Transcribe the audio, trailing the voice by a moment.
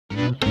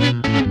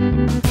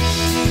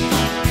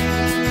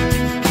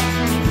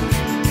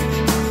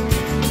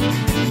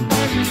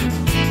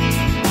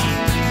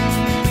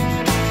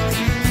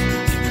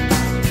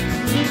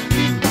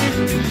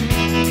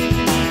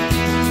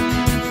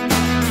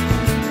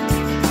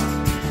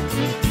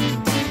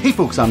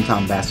folks, I'm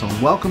Tom Vasel and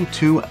welcome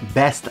to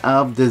Best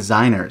of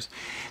Designers.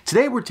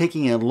 Today we're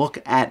taking a look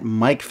at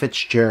Mike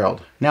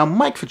Fitzgerald. Now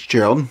Mike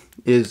Fitzgerald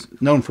is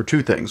known for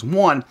two things.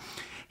 One,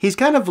 he's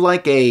kind of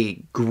like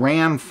a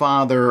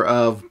grandfather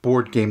of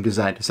board game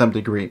design to some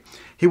degree.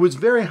 He was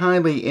very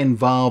highly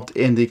involved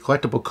in the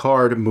collectible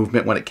card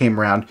movement when it came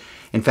around.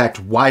 In fact,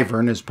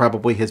 Wyvern is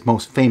probably his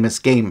most famous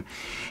game.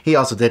 He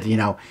also did,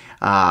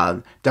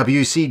 WCW,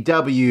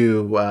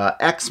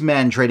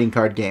 X-Men trading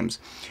card games.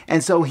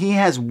 And so he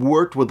has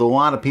worked with a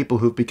lot of people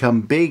who've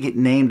become big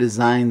name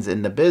designs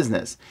in the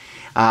business.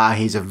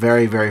 He's a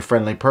very, very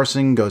friendly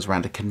person, goes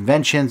around to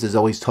conventions, is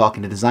always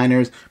talking to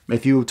designers.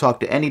 If you talk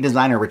to any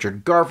designer,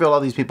 Richard Garfield, all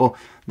these people,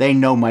 they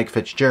know Mike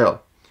Fitzgerald.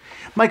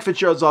 Mike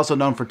Fitzgerald is also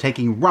known for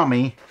taking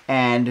Rummy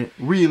and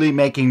really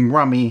making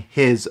Rummy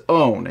his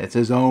own. It's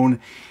his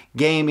own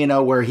game,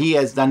 where he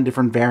has done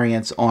different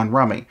variants on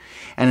Rummy.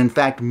 And in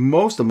fact,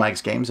 most of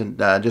Mike's games, and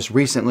just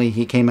recently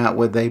he came out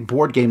with a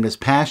board game this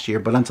past year,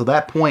 but until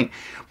that point,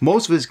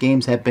 most of his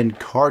games have been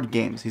card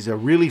games. He's a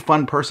really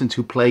fun person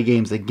to play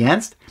games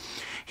against.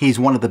 He's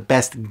one of the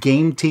best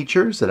game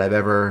teachers that I've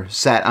ever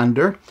sat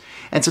under.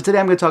 And so today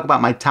I'm going to talk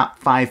about my top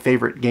 5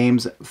 favorite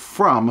games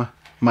from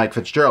Mike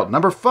Fitzgerald.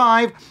 Number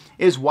 5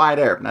 is Wyatt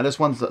Earp. Now this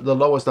one's the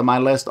lowest on my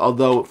list,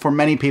 although for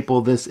many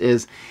people this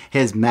is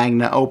his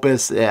magna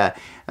opus.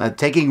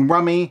 Taking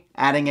Rummy,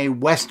 adding a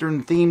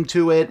Western theme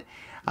to it,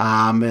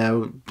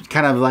 kind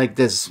of like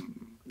this,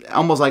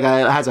 almost like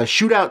it has a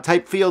shootout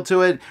type feel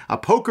to it, a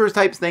poker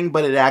type thing,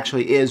 but it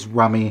actually is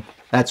Rummy.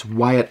 That's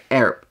Wyatt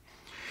Earp.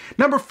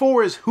 Number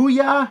 4 is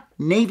Hoo-Yah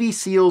Navy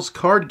SEALs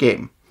card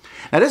game.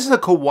 Now this is a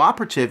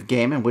cooperative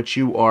game in which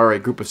you are a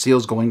group of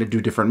SEALs going to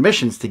do different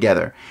missions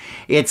together.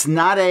 It sounds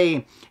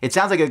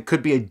like it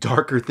could be a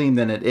darker theme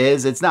than it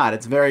is. It's not.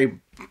 It's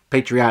very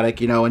patriotic,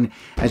 and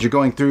as you're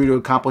going through to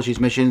accomplish these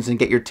missions and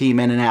get your team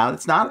in and out,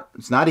 it's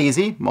not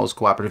easy. Most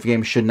cooperative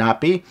games should not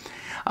be.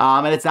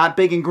 And it's not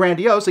big and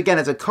grandiose. Again,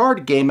 it's a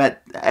card game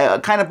that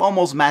kind of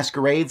almost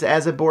masquerades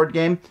as a board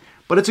game,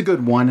 but it's a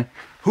good one.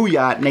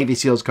 Hoo-Yah Navy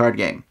SEALs card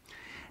game.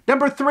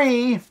 Number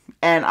 3,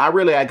 and I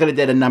could have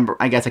did a number,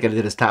 I guess I could have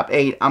did his top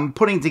 8. I'm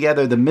putting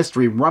together the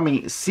Mystery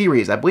Rummy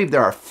series. I believe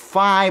there are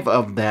 5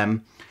 of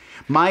them.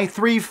 My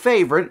 3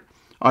 favorite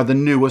are the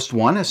newest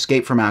one,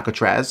 Escape from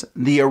Alcatraz,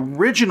 the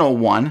original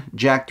one,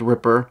 Jack the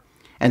Ripper,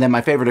 and then my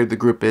favorite of the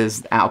group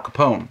is Al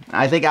Capone.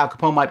 I think Al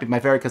Capone might be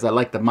my favorite because I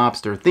like the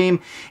mobster theme.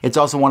 It's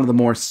also one of the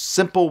more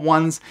simple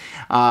ones.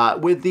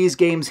 With these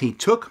games, he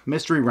took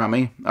Mystery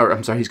Rummy,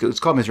 it's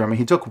called Mystery Rummy.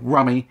 He took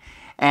Rummy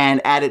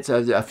and added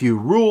a few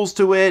rules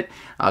to it,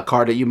 a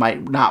card that you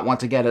might not want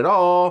to get at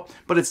all,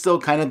 but it's still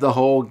kind of the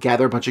whole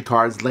gather a bunch of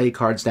cards, lay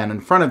cards down in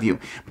front of you.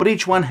 But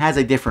each one has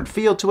a different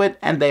feel to it,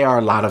 and they are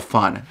a lot of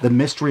fun. The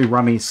Mystery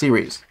Rummy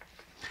series.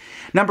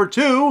 Number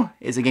 2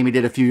 is a game he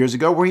did a few years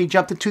ago where he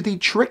jumped into the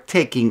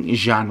trick-taking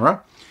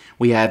genre.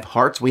 We have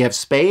hearts, we have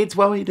spades.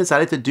 Well, he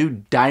decided to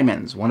do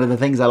diamonds. One of the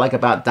things I like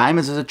about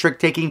diamonds as a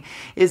trick-taking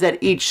is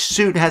that each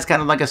suit has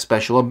kind of like a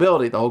special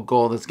ability. The whole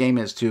goal of this game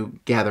is to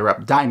gather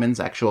up diamonds,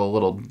 actual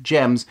little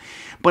gems,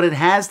 but it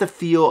has the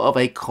feel of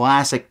a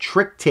classic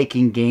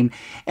trick-taking game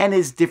and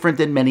is different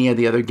than many of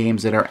the other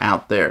games that are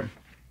out there.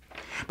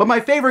 But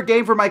my favorite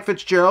game for Mike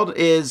Fitzgerald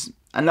is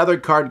another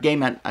card game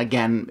that,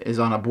 again, is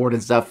on a board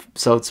and stuff,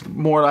 so it's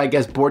more, I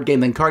guess, board game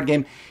than card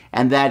game,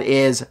 and that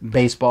is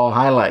Baseball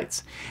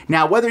Highlights.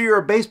 Now, whether you're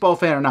a baseball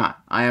fan or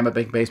not, I am a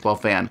big baseball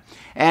fan,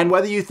 and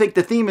whether you think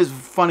the theme is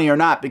funny or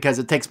not because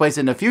it takes place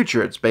in the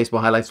future, it's Baseball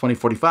Highlights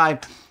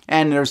 2045,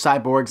 and there's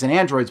cyborgs and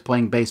androids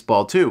playing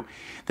baseball too.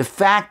 The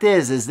fact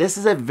is this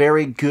is a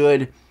very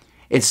good.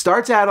 It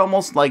starts out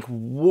almost like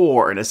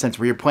war in a sense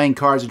where you're playing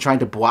cards and trying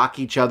to block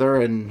each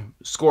other and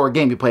score a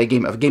game. You play a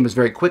game is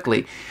very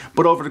quickly.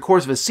 But over the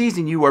course of a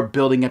season, you are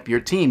building up your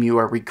team. You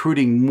are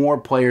recruiting more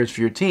players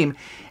for your team.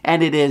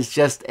 And it is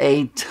just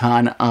a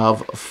ton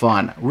of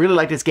fun. Really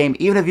like this game.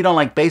 Even if you don't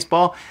like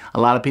baseball, a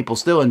lot of people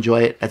still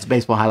enjoy it. That's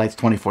Baseball Highlights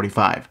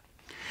 2045.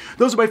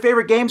 Those are my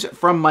favorite games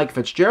from Mike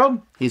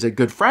Fitzgerald. He's a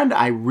good friend.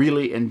 I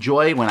really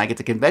enjoy when I get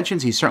to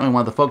conventions. He's certainly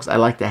one of the folks I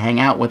like to hang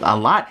out with a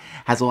lot.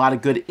 Has a lot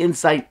of good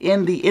insight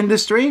in the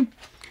industry.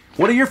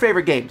 What are your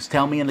favorite games?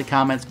 Tell me in the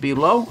comments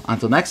below.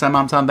 Until next time,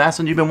 I'm Tom Vasel,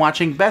 and you've been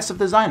watching Best of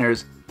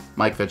Designers,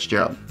 Mike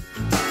Fitzgerald.